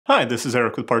Hi, this is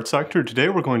Eric with Parts Factor. Today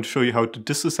we're going to show you how to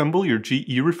disassemble your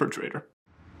GE refrigerator.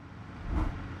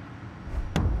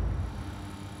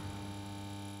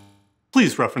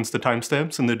 Please reference the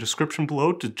timestamps in the description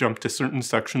below to jump to certain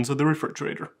sections of the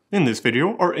refrigerator. In this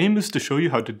video, our aim is to show you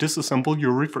how to disassemble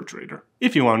your refrigerator.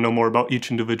 If you want to know more about each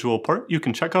individual part, you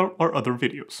can check out our other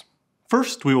videos.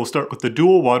 First, we will start with the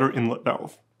dual water inlet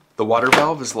valve. The water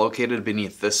valve is located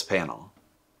beneath this panel.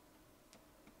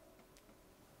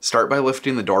 Start by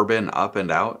lifting the door bin up and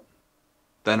out,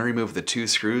 then remove the two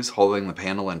screws holding the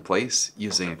panel in place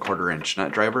using a 1/4-inch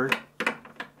nut driver,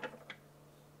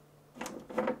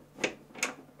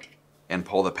 and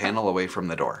pull the panel away from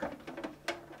the door.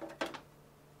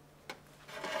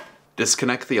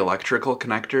 Disconnect the electrical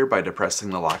connector by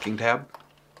depressing the locking tab.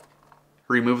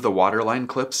 Remove the water line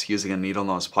clips using a needle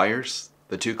nose pliers.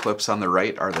 The two clips on the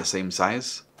right are the same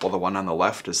size, while the one on the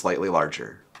left is slightly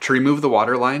larger. To remove the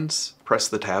water lines, press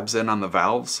the tabs in on the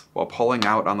valves while pulling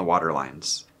out on the water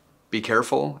lines. Be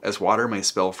careful, as water may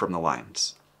spill from the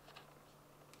lines.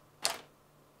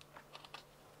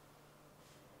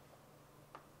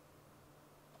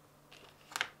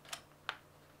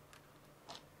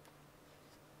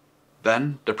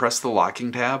 Then, depress the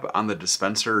locking tab on the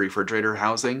dispenser refrigerator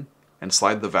housing and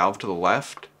slide the valve to the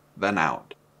left, then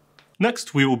out.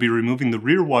 Next, we will be removing the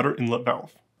rear water inlet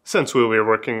valve. Since we will be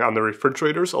working on the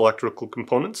refrigerator's electrical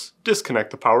components, disconnect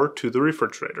the power to the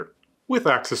refrigerator. With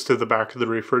access to the back of the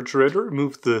refrigerator,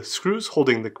 remove the screws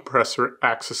holding the compressor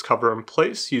access cover in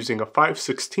place using a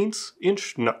 5/16"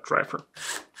 nut driver.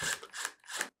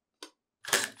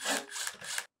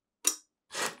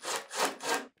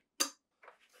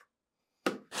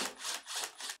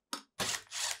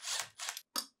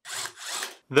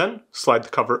 Then, slide the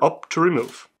cover up to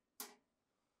remove.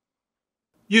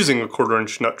 Using a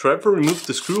 1/4-inch nut driver, remove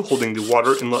the screw holding the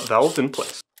water inlet valve in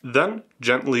place. Then,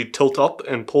 gently tilt up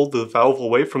and pull the valve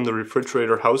away from the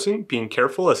refrigerator housing, being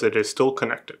careful as it is still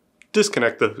connected.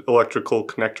 Disconnect the electrical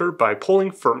connector by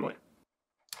pulling firmly.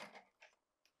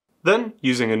 Then,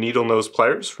 using a needle nose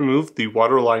pliers, remove the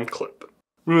water line clip.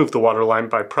 Remove the water line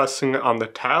by pressing on the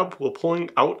tab while pulling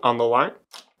out on the line.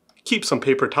 Keep some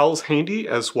paper towels handy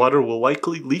as water will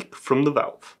likely leak from the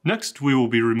valve. Next, we will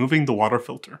be removing the water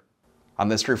filter. On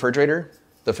this refrigerator,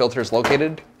 the filter is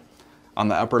located on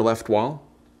the upper left wall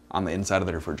on the inside of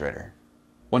the refrigerator.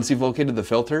 Once you've located the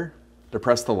filter,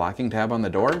 depress the locking tab on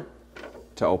the door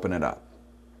to open it up.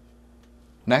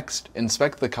 Next,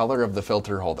 inspect the color of the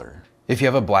filter holder. If you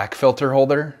have a black filter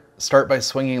holder, start by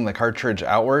swinging the cartridge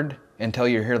outward until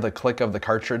you hear the click of the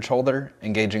cartridge holder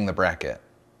engaging the bracket.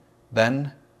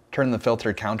 Then, turn the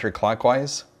filter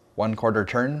counterclockwise, 1/4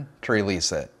 turn to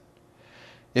release it.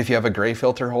 If you have a gray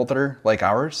filter holder like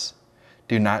ours,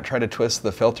 do not try to twist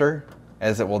the filter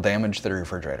as it will damage the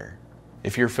refrigerator.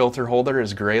 If your filter holder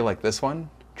is gray like this one,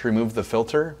 to remove the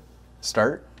filter,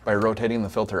 start by rotating the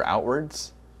filter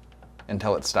outwards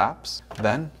until it stops.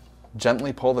 Then,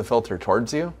 gently pull the filter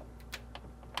towards you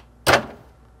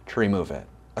to remove it.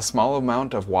 A small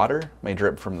amount of water may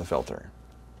drip from the filter.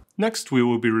 Next, we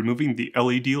will be removing the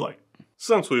LED light.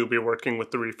 Since we will be working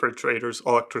with the refrigerator's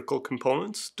electrical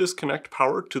components, disconnect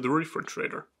power to the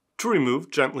refrigerator. To remove,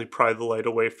 gently pry the light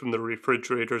away from the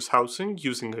refrigerator's housing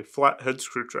using a flathead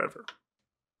screwdriver.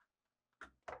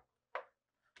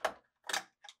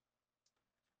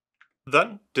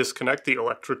 Then, disconnect the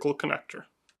electrical connector.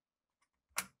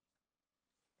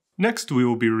 Next, we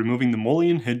will be removing the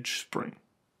mullion hinge spring.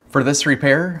 For this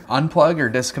repair, unplug or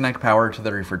disconnect power to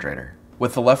the refrigerator.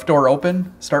 With the left door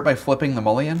open, start by flipping the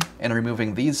mullion and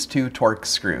removing these two Torx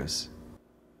screws.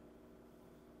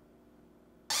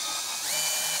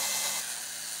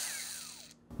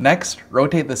 Next,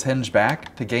 rotate this hinge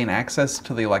back to gain access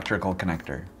to the electrical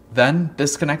connector. Then,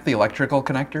 disconnect the electrical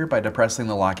connector by depressing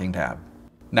the locking tab.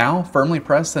 Now, firmly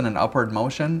press in an upward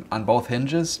motion on both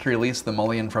hinges to release the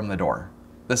mullion from the door.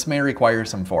 This may require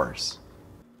some force.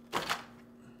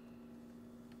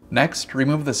 Next,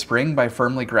 remove the spring by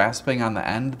firmly grasping on the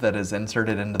end that is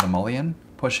inserted into the mullion,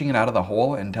 pushing it out of the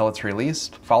hole until it's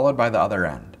released, followed by the other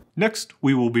end. Next,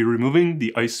 we will be removing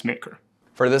the ice maker.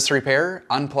 For this repair,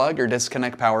 unplug or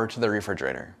disconnect power to the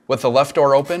refrigerator. With the left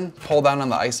door open, pull down on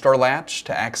the ice door latch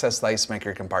to access the ice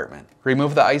maker compartment.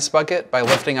 Remove the ice bucket by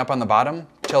lifting up on the bottom,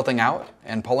 tilting out,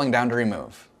 and pulling down to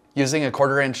remove. Using a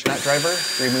 1/4-inch nut driver,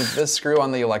 remove this screw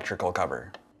on the electrical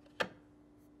cover.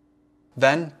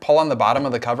 Then, pull on the bottom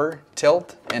of the cover,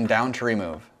 tilt, and down to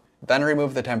remove. Then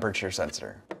remove the temperature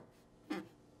sensor.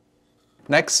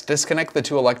 Next, disconnect the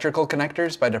two electrical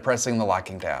connectors by depressing the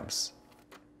locking tabs.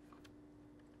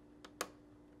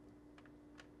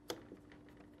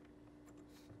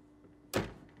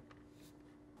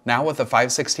 Now with a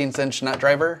 5/16 inch nut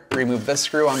driver, remove this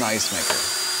screw on the ice maker.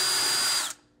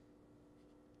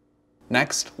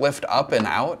 Next, lift up and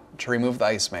out to remove the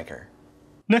ice maker.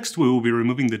 Next, we will be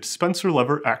removing the dispenser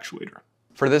lever actuator.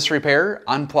 For this repair,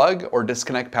 unplug or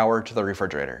disconnect power to the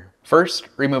refrigerator. First,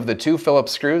 remove the 2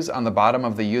 Phillips screws on the bottom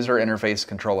of the user interface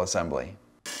control assembly.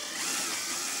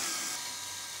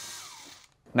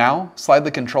 Now, slide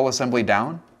the control assembly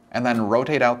down and then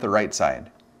rotate out the right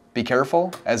side. Be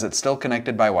careful, as it's still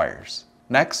connected by wires.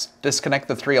 Next, disconnect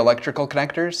the 3 electrical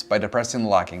connectors by depressing the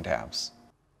locking tabs.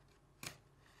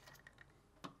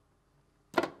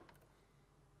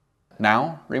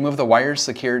 Now, remove the wires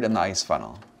secured in the ice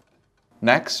funnel.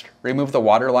 Next, remove the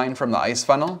water line from the ice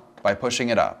funnel by pushing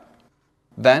it up.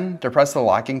 Then, depress the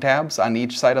locking tabs on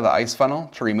each side of the ice funnel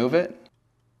to remove it.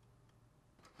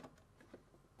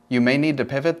 You may need to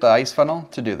pivot the ice funnel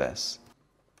to do this.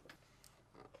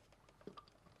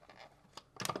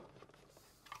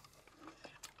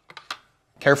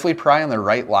 Carefully pry on the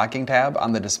right locking tab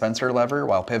on the dispenser lever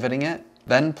while pivoting it.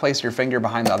 Then place your finger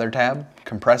behind the other tab,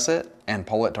 compress it, and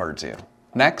pull it towards you.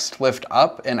 Next, lift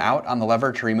up and out on the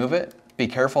lever to remove it. Be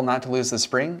careful not to lose the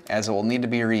spring, as it will need to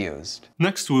be reused.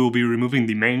 Next, we will be removing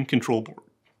the main control board.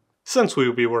 Since we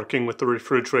will be working with the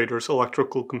refrigerator's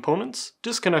electrical components,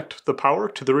 disconnect the power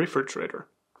to the refrigerator.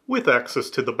 With access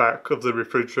to the back of the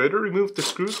refrigerator, remove the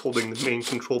screws holding the main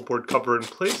control board cover in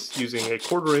place using a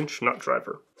 1/4 inch nut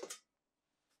driver.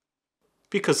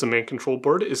 Because the main control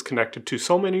board is connected to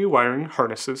so many wiring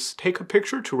harnesses, take a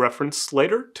picture to reference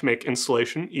later to make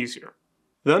installation easier.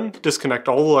 Then, disconnect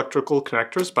all electrical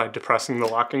connectors by depressing the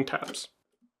locking tabs.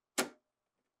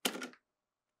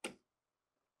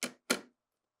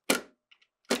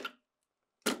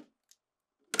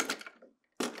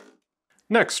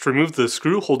 Next, remove the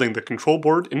screw holding the control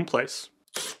board in place.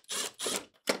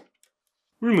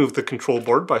 Remove the control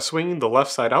board by swinging the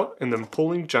left side out and then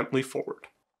pulling gently forward.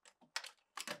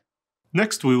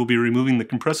 Next, we will be removing the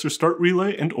compressor start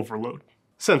relay and overload.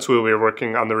 Since we will be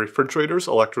working on the refrigerator's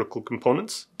electrical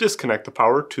components, disconnect the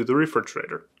power to the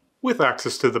refrigerator. With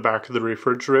access to the back of the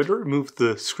refrigerator, remove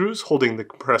the screws holding the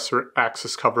compressor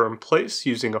access cover in place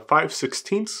using a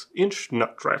 5/16 inch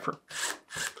nut driver.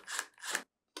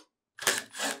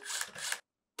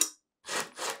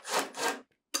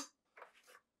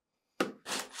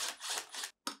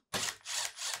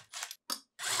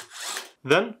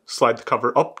 Then, slide the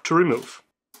cover up to remove.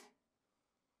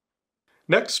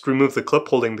 Next, remove the clip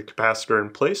holding the capacitor in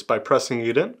place by pressing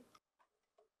it in,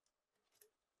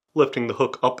 lifting the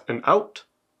hook up and out,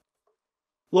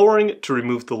 lowering it to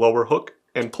remove the lower hook,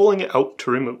 and pulling it out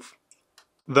to remove.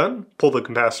 Then, pull the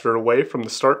capacitor away from the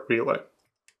start relay.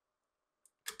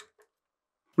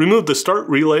 Remove the start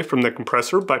relay from the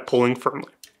compressor by pulling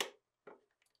firmly.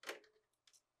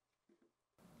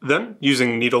 Then,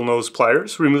 using needle nose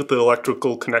pliers, remove the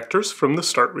electrical connectors from the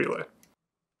start relay.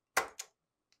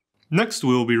 Next,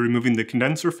 we will be removing the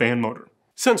condenser fan motor.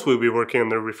 Since we will be working on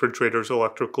the refrigerator's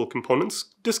electrical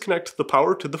components, disconnect the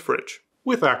power to the fridge.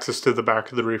 With access to the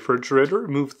back of the refrigerator,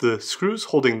 remove the screws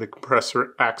holding the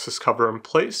compressor access cover in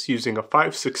place using a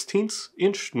 5/16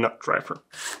 inch nut driver.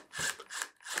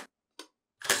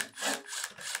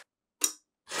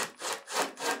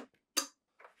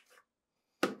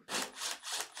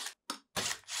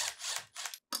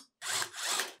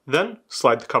 Then,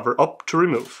 slide the cover up to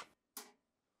remove.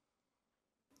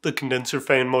 The condenser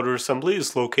fan motor assembly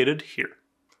is located here.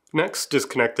 Next,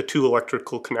 disconnect the 2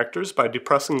 electrical connectors by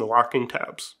depressing the locking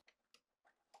tabs.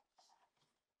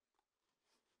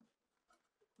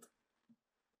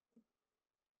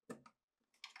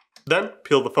 Then,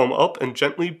 peel the foam up and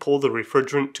gently pull the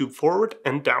refrigerant tube forward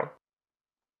and down.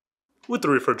 With the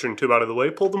refrigerant tube out of the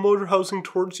way, pull the motor housing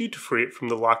towards you to free it from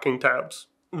the locking tabs.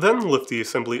 Then lift the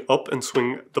assembly up and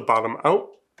swing the bottom out.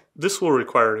 This will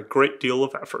require a great deal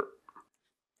of effort.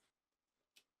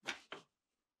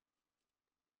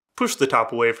 Push the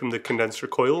top away from the condenser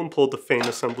coil and pull the fan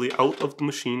assembly out of the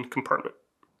machine compartment.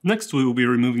 Next, we will be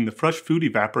removing the fresh food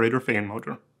evaporator fan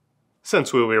motor.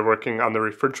 Since we will be working on the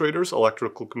refrigerator's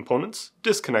electrical components,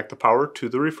 disconnect the power to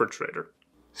the refrigerator.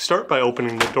 Start by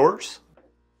opening the doors.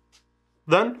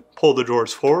 Then, pull the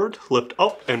drawers forward, lift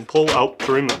up, and pull out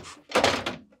to remove.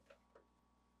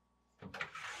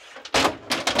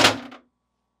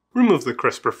 Remove the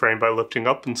crisper frame by lifting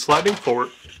up and sliding forward.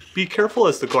 Be careful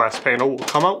as the glass panel will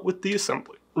come out with the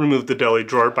assembly. Remove the deli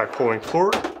drawer by pulling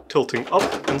forward, tilting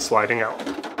up, and sliding out.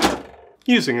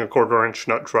 Using a 1/4 inch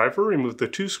nut driver, remove the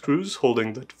 2 screws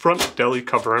holding the front deli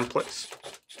cover in place.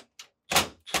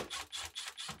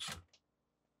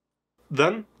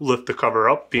 Then, lift the cover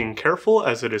up, being careful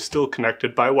as it is still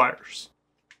connected by wires.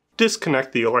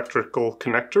 Disconnect the electrical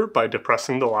connector by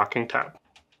depressing the locking tab.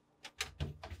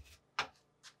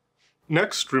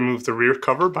 Next, remove the rear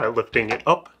cover by lifting it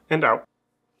up and out.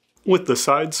 With the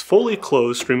sides fully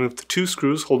closed, remove the 2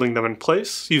 screws holding them in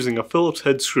place using a Phillips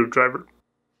head screwdriver.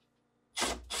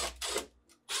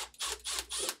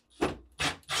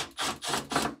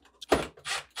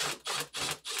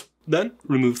 Then,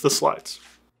 remove the slides.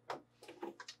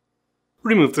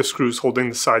 Remove the screws holding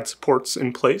the side supports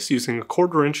in place using a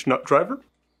 1/4 inch nut driver.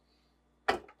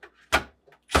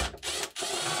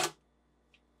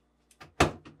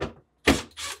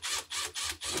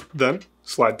 Then,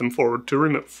 slide them forward to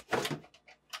remove.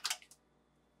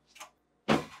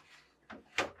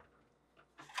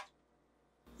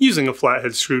 Using a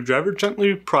flathead screwdriver,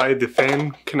 gently pry the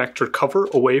fan connector cover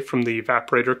away from the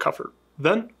evaporator cover.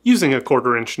 Then, using a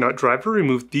 1/4 inch nut driver,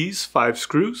 remove these 5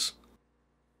 screws.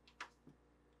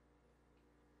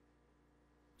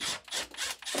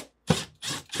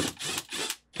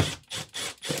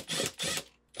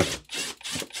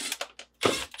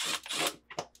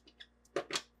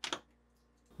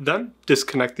 Then,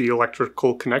 disconnect the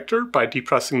electrical connector by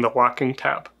depressing the locking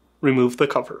tab. Remove the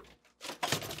cover.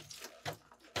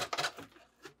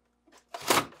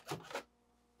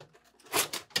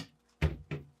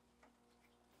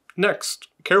 Next,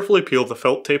 carefully peel the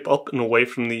felt tape up and away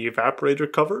from the evaporator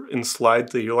cover and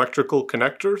slide the electrical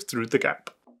connector through the gap.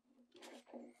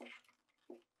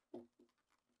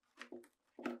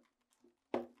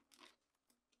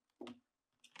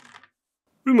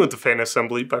 Remove the fan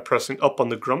assembly by pressing up on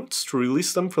the grommets to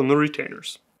release them from the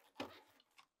retainers.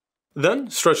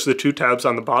 Then, stretch the 2 tabs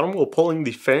on the bottom while pulling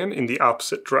the fan in the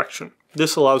opposite direction.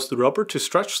 This allows the rubber to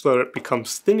stretch so that it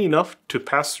becomes thin enough to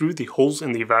pass through the holes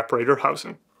in the evaporator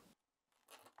housing.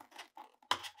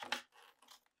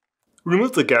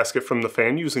 Remove the gasket from the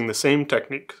fan using the same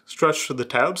technique. Stretch the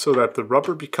tab so that the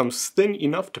rubber becomes thin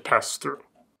enough to pass through.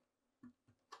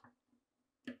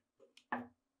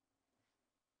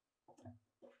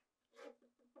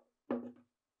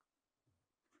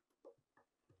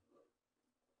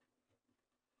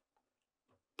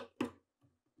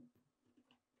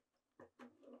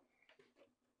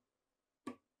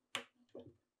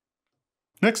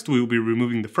 Next, we will be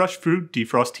removing the fresh food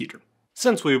defrost heater.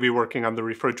 Since we will be working on the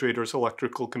refrigerator's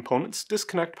electrical components,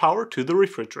 disconnect power to the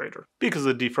refrigerator. Because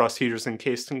the defrost heater is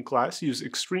encased in glass, use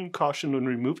extreme caution when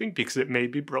removing because it may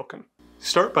be broken.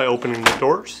 Start by opening the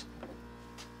doors.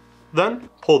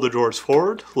 Then, pull the doors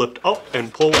forward, lift up,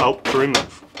 and pull out to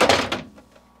remove.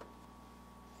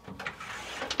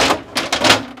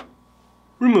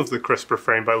 Remove the crisper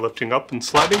frame by lifting up and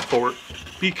sliding forward.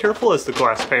 Be careful as the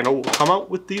glass panel will come out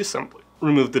with the assembly.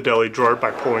 Remove the deli drawer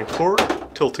by pulling forward,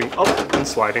 tilting up, and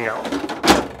sliding out.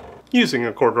 Using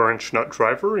a 1/4 inch nut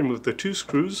driver, remove the 2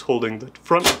 screws holding the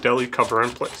front deli cover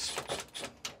in place.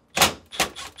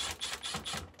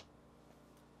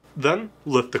 Then,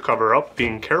 lift the cover up,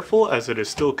 being careful as it is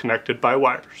still connected by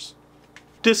wires.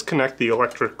 Disconnect the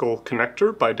electrical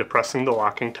connector by depressing the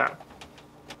locking tab.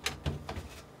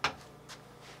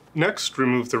 Next,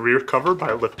 remove the rear cover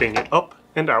by lifting it up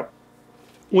and out.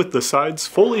 With the sides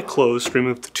fully closed,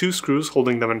 remove the 2 screws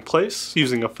holding them in place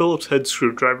using a Phillips head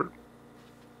screwdriver.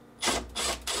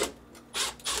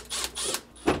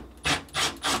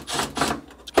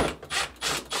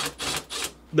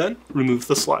 Then, remove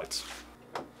the slides.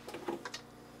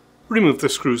 Remove the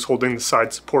screws holding the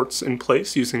side supports in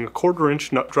place using a 1/4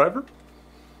 inch nut driver.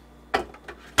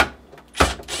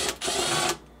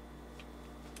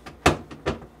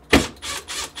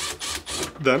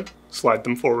 Then, slide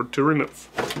them forward to remove.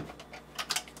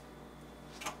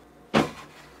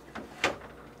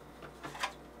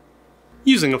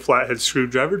 Using a flathead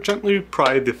screwdriver, gently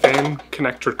pry the fan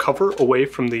connector cover away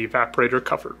from the evaporator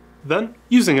cover. Then,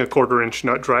 using a 1/4 inch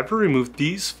nut driver, remove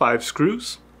these 5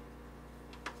 screws.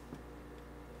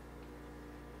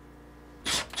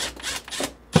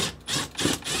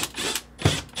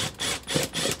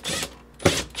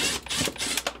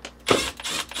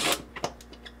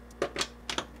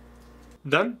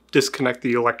 Then, disconnect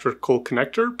the electrical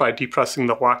connector by depressing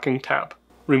the locking tab.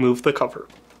 Remove the cover.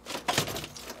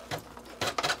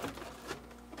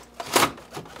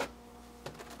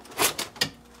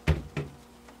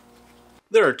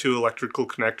 There are 2 electrical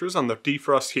connectors on the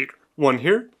defrost heater, one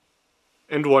here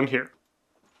and one here.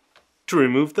 To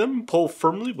remove them, pull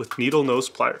firmly with needle nose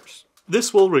pliers.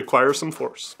 This will require some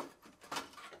force.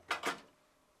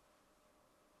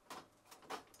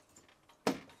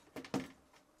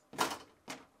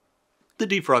 The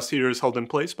defrost heater is held in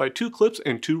place by 2 clips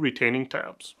and 2 retaining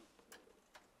tabs.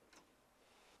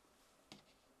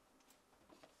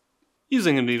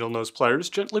 Using a needle nose pliers,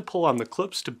 gently pull on the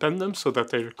clips to bend them so that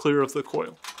they are clear of the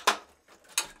coil.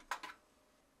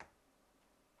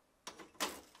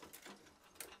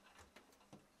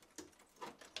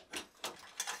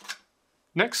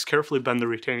 Next, carefully bend the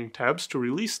retaining tabs to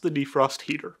release the defrost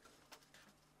heater.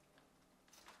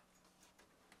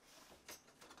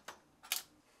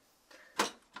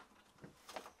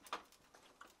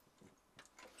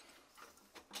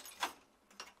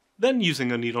 Then,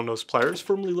 using a needle nose pliers,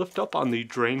 firmly lift up on the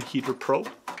drain heater probe.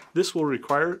 This will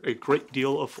require a great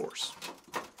deal of force.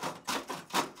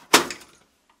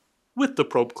 With the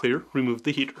probe clear, remove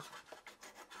the heater.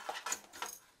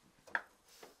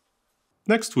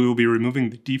 Next, we will be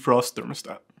removing the defrost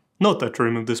thermostat. Note that to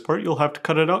remove this part, you'll have to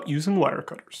cut it out using wire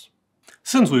cutters.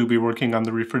 Since we will be working on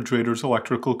the refrigerator's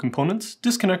electrical components,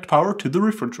 disconnect power to the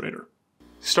refrigerator.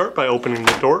 Start by opening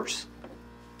the doors.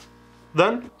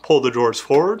 Then, pull the drawers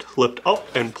forward, lift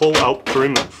up, and pull out to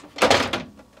remove.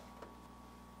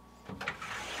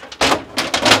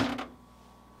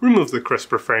 Remove the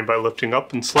crisper frame by lifting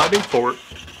up and sliding forward.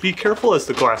 Be careful as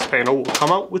the glass panel will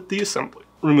come out with the assembly.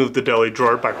 Remove the deli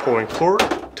drawer by pulling forward,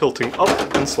 tilting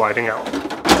up, and sliding out.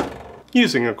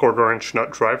 Using a 1/4 inch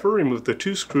nut driver, remove the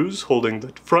 2 screws holding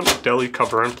the front deli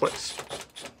cover in place.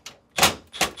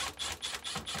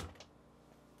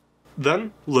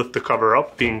 Then, lift the cover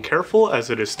up, being careful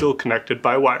as it is still connected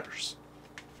by wires.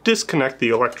 Disconnect the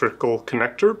electrical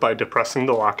connector by depressing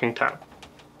the locking tab.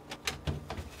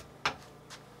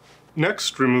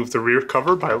 Next, remove the rear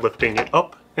cover by lifting it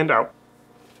up and out.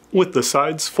 With the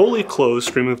sides fully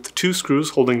closed, remove the 2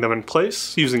 screws holding them in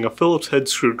place using a Phillips head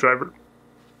screwdriver.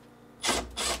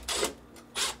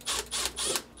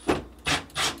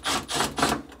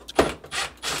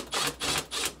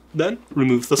 Then,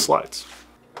 remove the slides.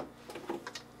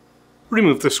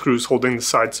 Remove the screws holding the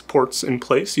side supports in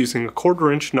place using a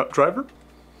 1/4 inch nut driver.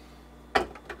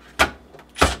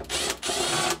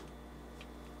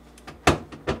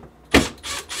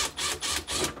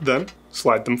 Then,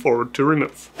 slide them forward to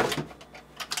remove.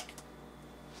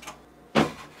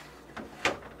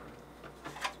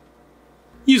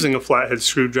 Using a flathead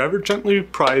screwdriver, gently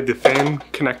pry the fan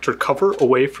connector cover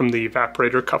away from the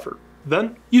evaporator cover.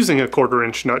 Then, using a 1/4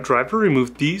 inch nut driver,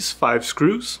 remove these 5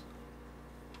 screws.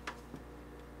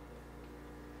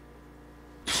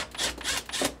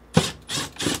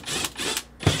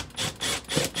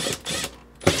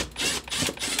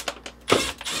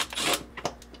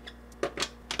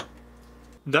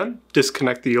 Then,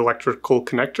 disconnect the electrical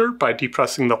connector by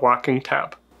depressing the locking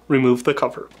tab. Remove the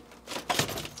cover.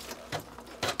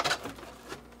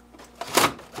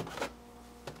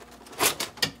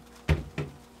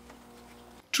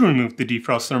 To remove the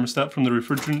defrost thermostat from the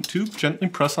refrigerant tube, gently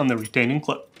press on the retaining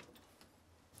clip.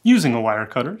 Using a wire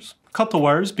cutters, cut the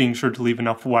wires, being sure to leave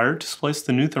enough wire to splice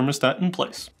the new thermostat in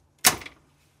place.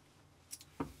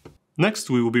 Next,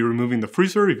 we will be removing the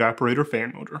freezer evaporator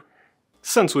fan motor.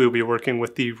 Since we will be working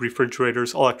with the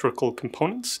refrigerator's electrical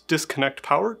components, disconnect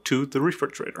power to the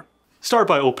refrigerator. Start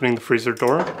by opening the freezer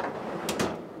door.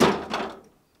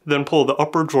 Then pull the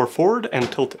upper drawer forward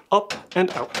and tilt it up and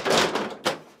out.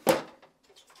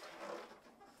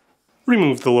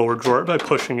 Remove the lower drawer by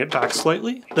pushing it back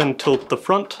slightly, then tilt the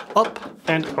front up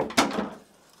and out.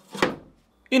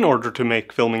 In order to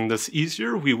make filming this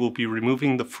easier, we will be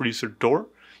removing the freezer door.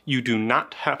 You do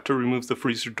not have to remove the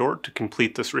freezer door to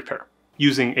complete this repair.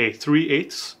 Using a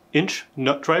 3/8 inch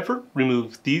nut driver,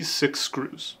 remove these 6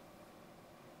 screws.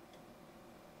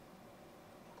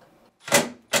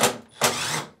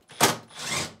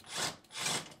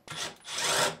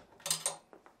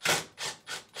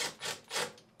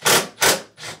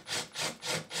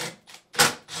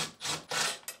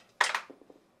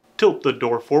 Tilt the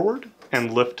door forward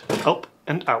and lift up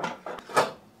and out.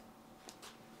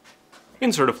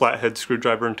 Insert a flathead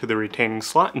screwdriver into the retaining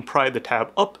slot and pry the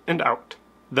tab up and out.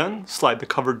 Then slide the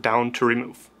cover down to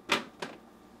remove.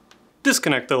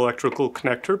 Disconnect the electrical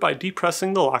connector by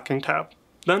depressing the locking tab.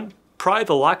 Then pry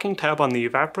the locking tab on the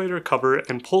evaporator cover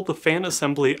and pull the fan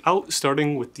assembly out,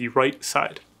 starting with the right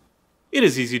side. It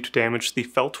is easy to damage the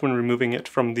felt when removing it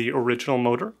from the original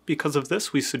motor. Because of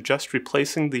this, we suggest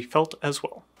replacing the felt as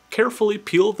well. Carefully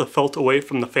peel the felt away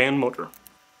from the fan motor.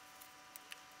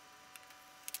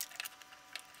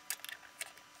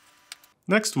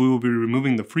 Next, we will be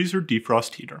removing the freezer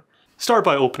defrost heater. Start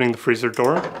by opening the freezer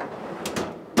door.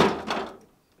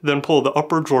 Then pull the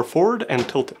upper drawer forward and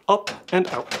tilt it up and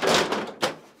out.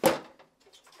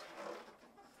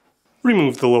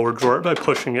 Remove the lower drawer by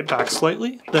pushing it back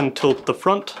slightly, then tilt the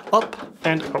front up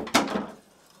and out.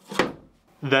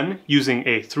 Then, using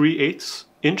a 3/8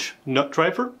 inch nut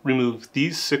driver, remove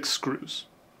these 6 screws.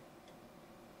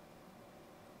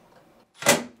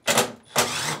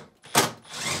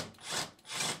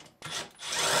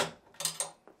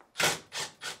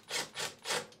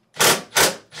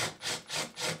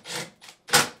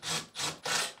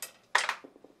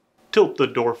 Tilt the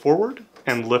door forward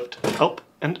and lift up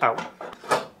and out.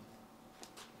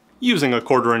 Using a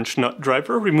 1/4-inch nut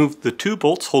driver, remove the 2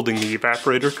 bolts holding the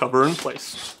evaporator cover in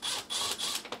place.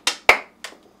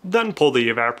 Then pull the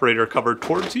evaporator cover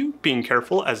towards you, being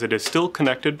careful as it is still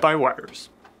connected by wires.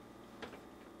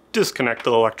 Disconnect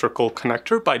the electrical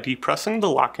connector by depressing the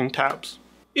locking tabs.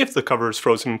 If the cover is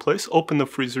frozen in place, open the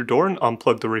freezer door and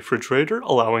unplug the refrigerator,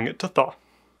 allowing it to thaw.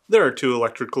 There are 2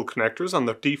 electrical connectors on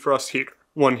the defrost heater,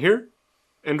 one here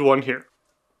and one here.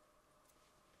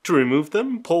 To remove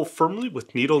them, pull firmly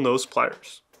with needle nose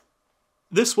pliers.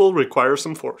 This will require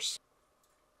some force.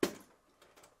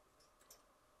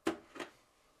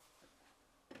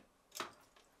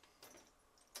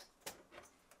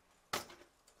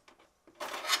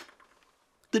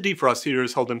 The defrost heater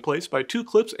is held in place by 2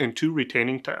 clips and 2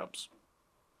 retaining tabs.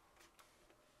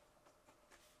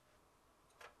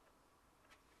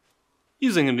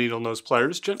 Using a needle nose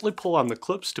pliers, gently pull on the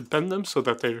clips to bend them so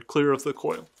that they are clear of the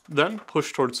coil. Then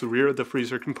push towards the rear of the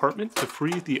freezer compartment to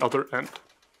free the other end.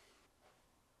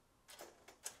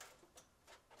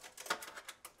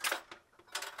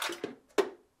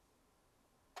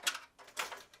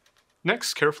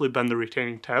 Next, carefully bend the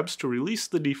retaining tabs to release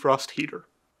the defrost heater.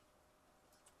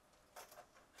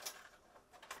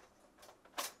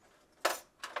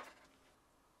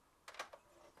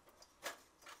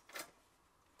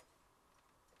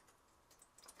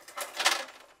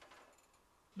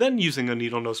 Then, using a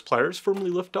needle nose pliers, firmly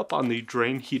lift up on the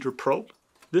drain heater probe.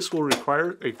 This will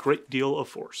require a great deal of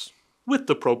force. With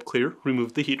the probe clear,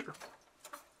 remove the heater.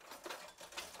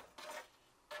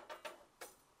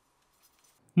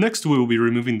 Next, we will be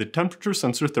removing the temperature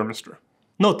sensor thermistor.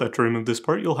 Note that to remove this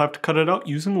part, you'll have to cut it out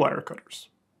using wire cutters.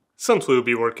 Since we will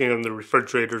be working on the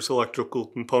refrigerator's electrical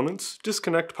components,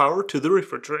 disconnect power to the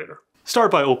refrigerator.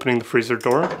 Start by opening the freezer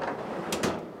door.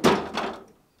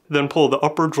 Then pull the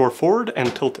upper drawer forward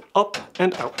and tilt it up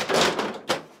and out.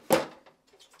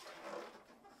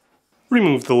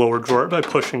 Remove the lower drawer by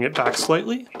pushing it back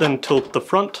slightly, then tilt the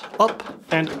front up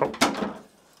and out.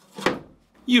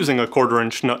 Using a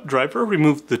 1/4-inch nut driver,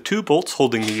 remove the 2 bolts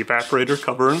holding the evaporator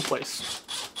cover in place.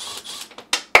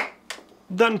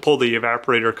 Then pull the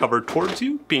evaporator cover towards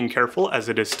you, being careful as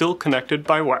it is still connected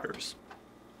by wires.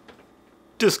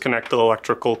 Disconnect the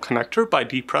electrical connector by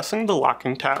depressing the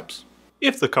locking tabs.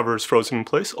 If the cover is frozen in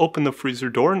place, open the freezer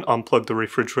door and unplug the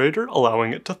refrigerator,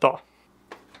 allowing it to thaw.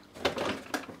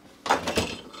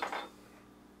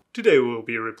 Today we will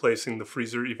be replacing the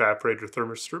freezer evaporator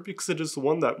thermistor because it is the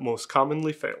one that most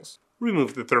commonly fails.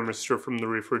 Remove the thermistor from the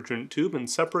refrigerant tube and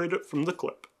separate it from the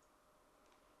clip.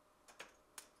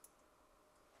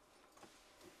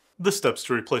 The steps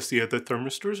to replace the other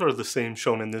thermistors are the same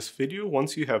shown in this video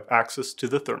once you have access to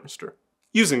the thermistor.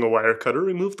 Using a wire cutter,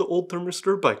 remove the old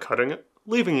thermistor by cutting it,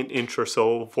 leaving an inch or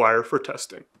so of wire for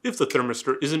testing. If the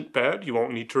thermistor isn't bad, you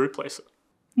won't need to replace it.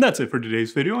 That's it for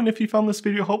today's video, and if you found this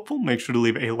video helpful, make sure to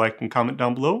leave a like and comment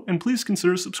down below, and please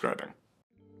consider subscribing.